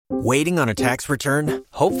Waiting on a tax return?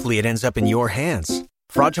 Hopefully it ends up in your hands.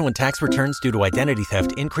 Fraudulent tax returns due to identity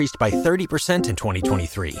theft increased by 30% in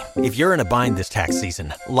 2023. If you're in a bind this tax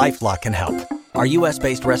season, LifeLock can help. Our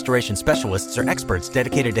U.S.-based restoration specialists are experts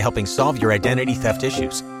dedicated to helping solve your identity theft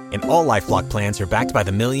issues. And all LifeLock plans are backed by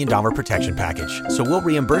the $1 Million Protection Package. So we'll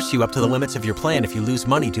reimburse you up to the limits of your plan if you lose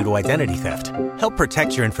money due to identity theft. Help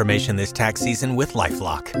protect your information this tax season with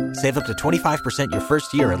LifeLock. Save up to 25% your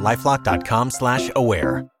first year at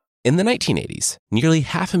LifeLock.com/aware. In the 1980s, nearly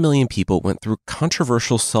 500,000 people went through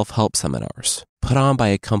controversial self-help seminars put on by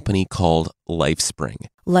a company called LifeSpring.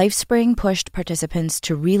 LifeSpring pushed participants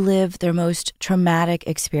to relive their most traumatic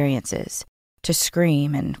experiences, to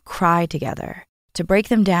scream and cry together, to break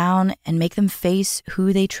them down and make them face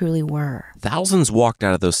who they truly were. Thousands walked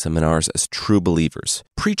out of those seminars as true believers,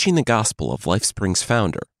 preaching the gospel of LifeSpring's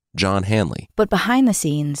founder, John Hanley. But behind the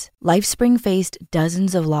scenes, LifeSpring faced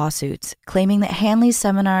dozens of lawsuits claiming that Hanley's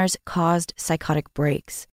seminars caused psychotic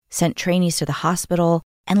breaks, sent trainees to the hospital,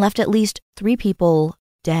 and left at least 3 people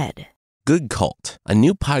dead. Good Cult, a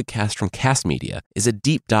new podcast from Cast Media, is a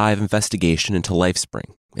deep dive investigation into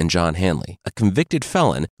LifeSpring and John Hanley, a convicted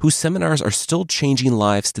felon whose seminars are still changing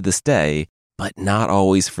lives to this day, but not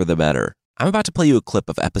always for the better. I'm about to play you a clip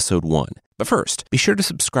of episode 1. But first, be sure to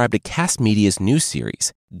subscribe to Cast Media's new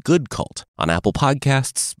series, Good Cult, on Apple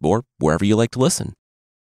Podcasts or wherever you like to listen.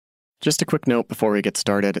 Just a quick note before we get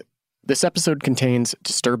started. This episode contains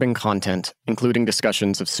disturbing content, including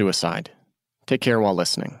discussions of suicide. Take care while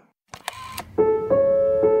listening.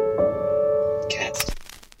 Cats.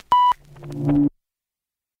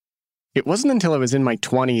 It wasn't until I was in my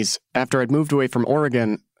 20s, after I'd moved away from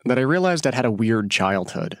Oregon, that I realized I'd had a weird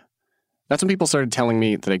childhood. That's when people started telling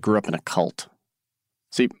me that I grew up in a cult.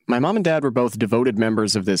 See, my mom and dad were both devoted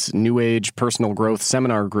members of this New Age personal growth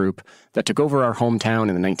seminar group that took over our hometown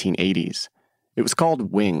in the 1980s. It was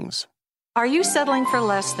called Wings. Are you settling for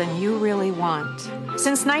less than you really want?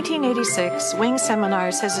 Since 1986, Wings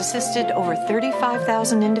Seminars has assisted over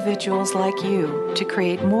 35,000 individuals like you to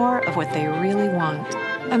create more of what they really want.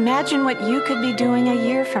 Imagine what you could be doing a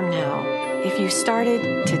year from now if you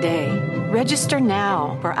started today. Register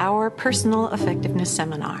now for our Personal Effectiveness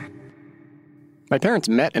Seminar. My parents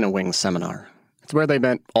met in a Wings seminar. It's where they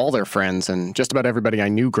met all their friends and just about everybody I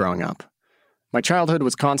knew growing up. My childhood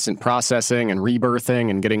was constant processing and rebirthing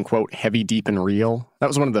and getting, quote, heavy, deep, and real. That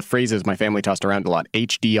was one of the phrases my family tossed around a lot,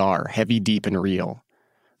 HDR, heavy, deep, and real.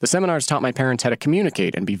 The seminars taught my parents how to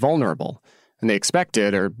communicate and be vulnerable, and they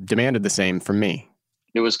expected or demanded the same from me.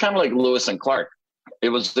 It was kind of like Lewis and Clark. It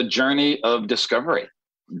was the journey of discovery,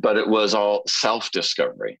 but it was all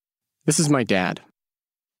self-discovery. This is my dad.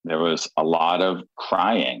 There was a lot of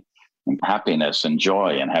crying and happiness and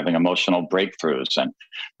joy and having emotional breakthroughs and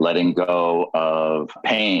letting go of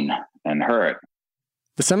pain and hurt.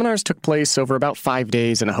 The seminars took place over about 5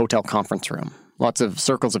 days in a hotel conference room. Lots of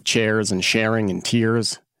circles of chairs and sharing and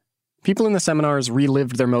tears. People in the seminars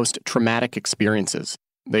relived their most traumatic experiences.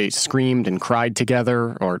 They screamed and cried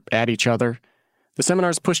together or at each other. The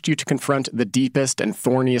seminars pushed you to confront the deepest and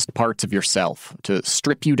thorniest parts of yourself, to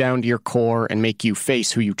strip you down to your core and make you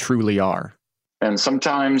face who you truly are. And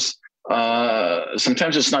sometimes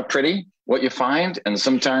it's not pretty what you find, and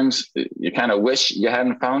sometimes you kind of wish you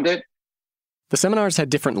hadn't found it. The seminars had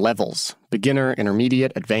different levels, beginner,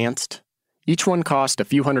 intermediate, advanced. Each one cost a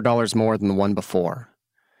few $100s more than the one before.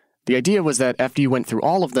 The idea was that after you went through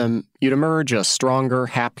all of them, you'd emerge a stronger,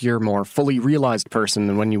 happier, more fully realized person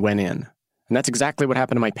than when you went in. And that's exactly what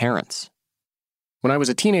happened to my parents. When I was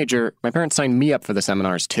a teenager, my parents signed me up for the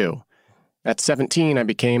seminars too. At 17, I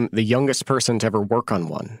became the youngest person to ever work on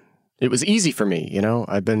one. It was easy for me,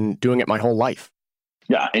 I've been doing it my whole life.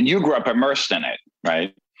 Yeah, and you grew up immersed in it,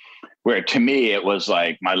 right? Where to me, it was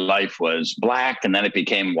like my life was black and then it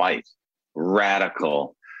became white.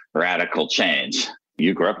 Radical change.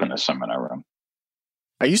 You grew up in a seminar room.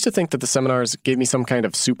 I used to think that the seminars gave me some kind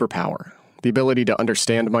of superpower, the ability to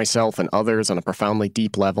understand myself and others on a profoundly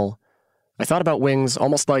deep level. I thought about Wings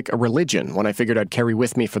almost like a religion, one I figured I'd carry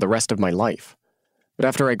with me for the rest of my life. But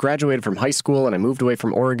after I graduated from high school and I moved away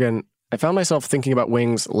from Oregon, I found myself thinking about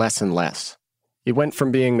Wings less and less. It went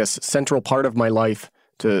from being this central part of my life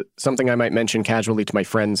to something I might mention casually to my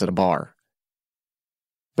friends at a bar.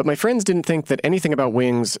 But my friends didn't think that anything about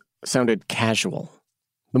Wings sounded casual.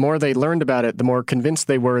 The more they learned about it, the more convinced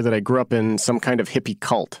they were that I grew up in some kind of hippie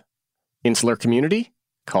cult. Insular community?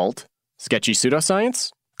 Cult. Sketchy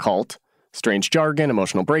pseudoscience? Cult. Strange jargon,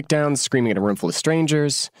 emotional breakdowns, screaming at a room full of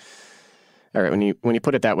strangers. All right, when you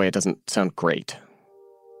put it that way, it doesn't sound great.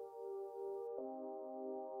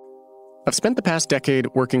 I've spent the past decade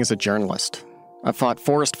working as a journalist. I've fought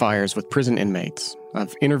forest fires with prison inmates.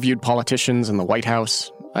 I've interviewed politicians in the White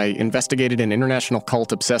House. I investigated an international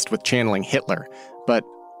cult obsessed with channeling Hitler. But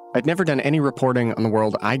I'd never done any reporting on the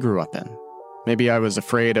world I grew up in. Maybe I was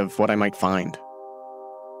afraid of what I might find.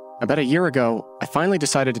 About a year ago, I finally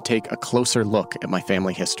decided to take a closer look at my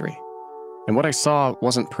family history. And what I saw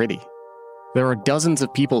wasn't pretty. There are dozens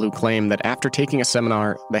of people who claim that after taking a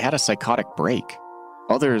seminar, they had a psychotic break.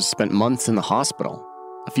 Others spent months in the hospital.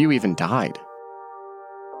 A few even died.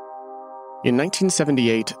 In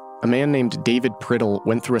 1978, a man named David Priddle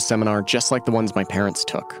went through a seminar just like the ones my parents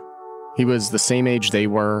took. He was the same age they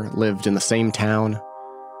were, lived in the same town,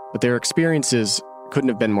 but their experiences couldn't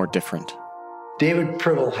have been more different. David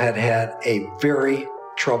Priddle had had a very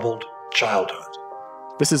troubled childhood.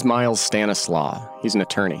 This is Miles Stanislaw. He's an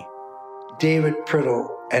attorney. David Priddle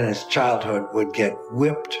and his childhood would get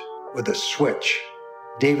whipped with a switch.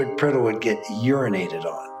 David Priddle would get urinated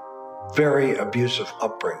on. Very abusive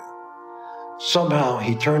upbringing. Somehow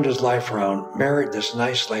he turned his life around, married this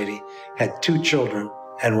nice lady, had 2 children,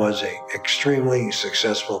 and was an extremely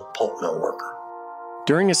successful pulp mill worker.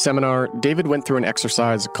 During his seminar, David went through an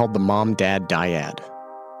exercise called the Mom-Dad Dyad.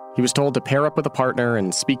 He was told to pair up with a partner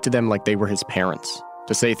and speak to them like they were his parents,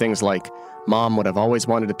 to say things like, "Mom, what I've always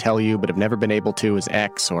wanted to tell you but have never been able to is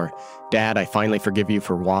X," or "Dad, I finally forgive you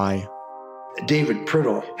for Y." David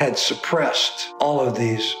Priddle had suppressed all of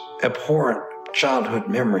these abhorrent childhood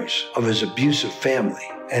memories of his abusive family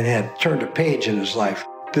and had turned a page in his life.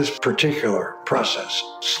 This particular process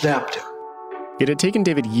snapped him. It had taken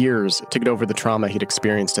David years to get over the trauma he'd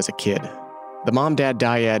experienced as a kid. The Mom-Dad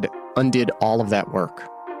Dyad undid all of that work.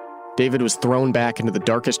 David was thrown back into the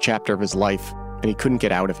darkest chapter of his life, and he couldn't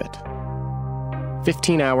get out of it.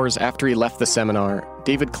 15 hours after he left the seminar,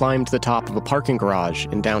 David climbed to the top of a parking garage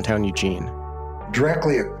in downtown Eugene.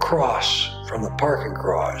 Directly across from the parking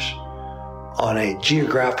garage, on a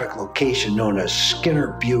geographic location known as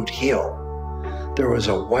Skinner Butte Hill, there was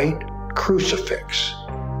a white crucifix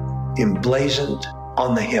emblazoned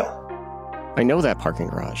on the hill. I know that parking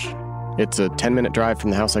garage. It's a 10-minute drive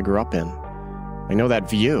from the house I grew up in. I know that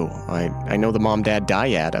view. I know the Mom-Dad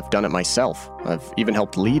Dyad. I've done it myself. I've even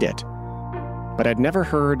helped lead it. But I'd never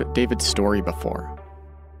heard David's story before.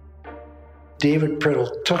 David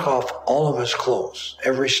Priddle took off all of his clothes,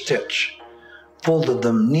 every stitch, folded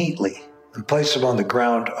them neatly, and placed them on the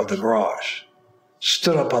ground of the garage,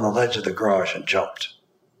 stood up on the ledge of the garage and jumped.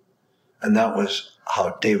 And that was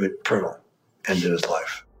how David Priddle ended his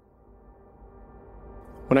life.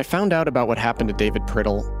 When I found out about what happened to David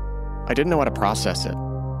Priddle, I didn't know how to process it.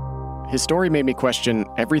 His story made me question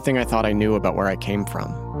everything I thought I knew about where I came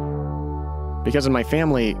from. Because in my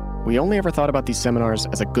family, we only ever thought about these seminars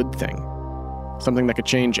as a good thing, something that could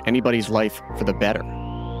change anybody's life for the better.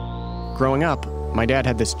 Growing up, my dad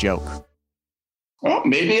had this joke. Well,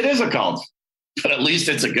 maybe it is a cult, but at least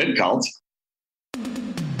it's a good cult.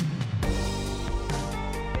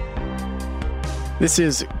 This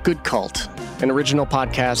is Good Cult, an original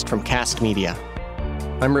podcast from Cast Media.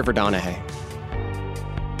 I'm River Donahue.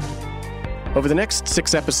 Over the next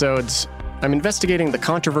 6 episodes, I'm investigating the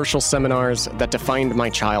controversial seminars that defined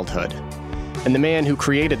my childhood, and the man who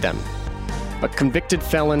created them, a convicted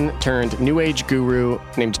felon turned New Age guru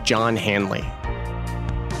named John Hanley.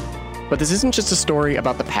 But this isn't just a story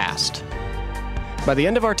about the past. By the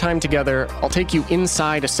end of our time together, I'll take you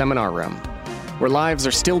inside a seminar room, where lives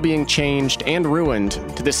are still being changed and ruined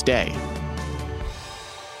to this day.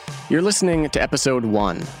 You're listening to Episode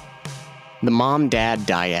 1, The Mom-Dad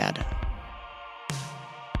Dyad.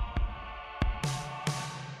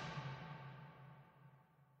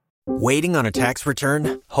 Waiting on a tax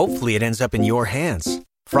return? Hopefully it ends up in your hands.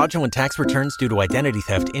 Fraudulent tax returns due to identity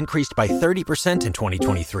theft increased by 30% in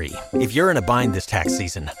 2023. If you're in a bind this tax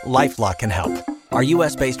season, LifeLock can help. Our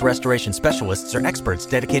U.S.-based restoration specialists are experts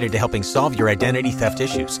dedicated to helping solve your identity theft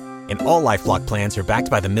issues. And all LifeLock plans are backed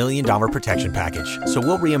by the $1 Million Protection Package. So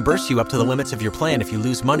we'll reimburse you up to the limits of your plan if you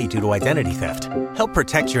lose money due to identity theft. Help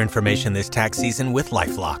protect your information this tax season with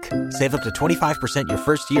LifeLock. Save up to 25% your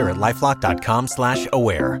first year at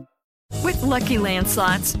LifeLock.com/aware. With Lucky Land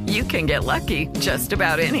Slots, you can get lucky just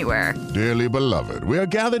about anywhere. Dearly beloved, we are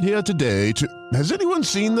gathered here today to... Has anyone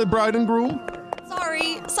seen the bride and groom?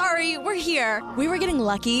 Sorry, we're here. We were getting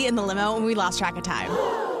lucky in the limo and we lost track of time.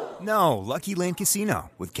 No, Lucky Land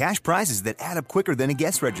Casino, with cash prizes that add up quicker than a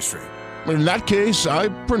guest registry. In that case, I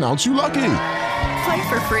pronounce you lucky. Play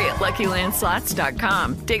for free at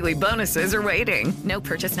LuckyLandSlots.com. Daily bonuses are waiting. No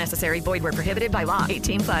purchase necessary. Void where prohibited by law.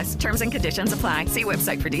 18+. Terms and conditions apply. See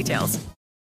website for details.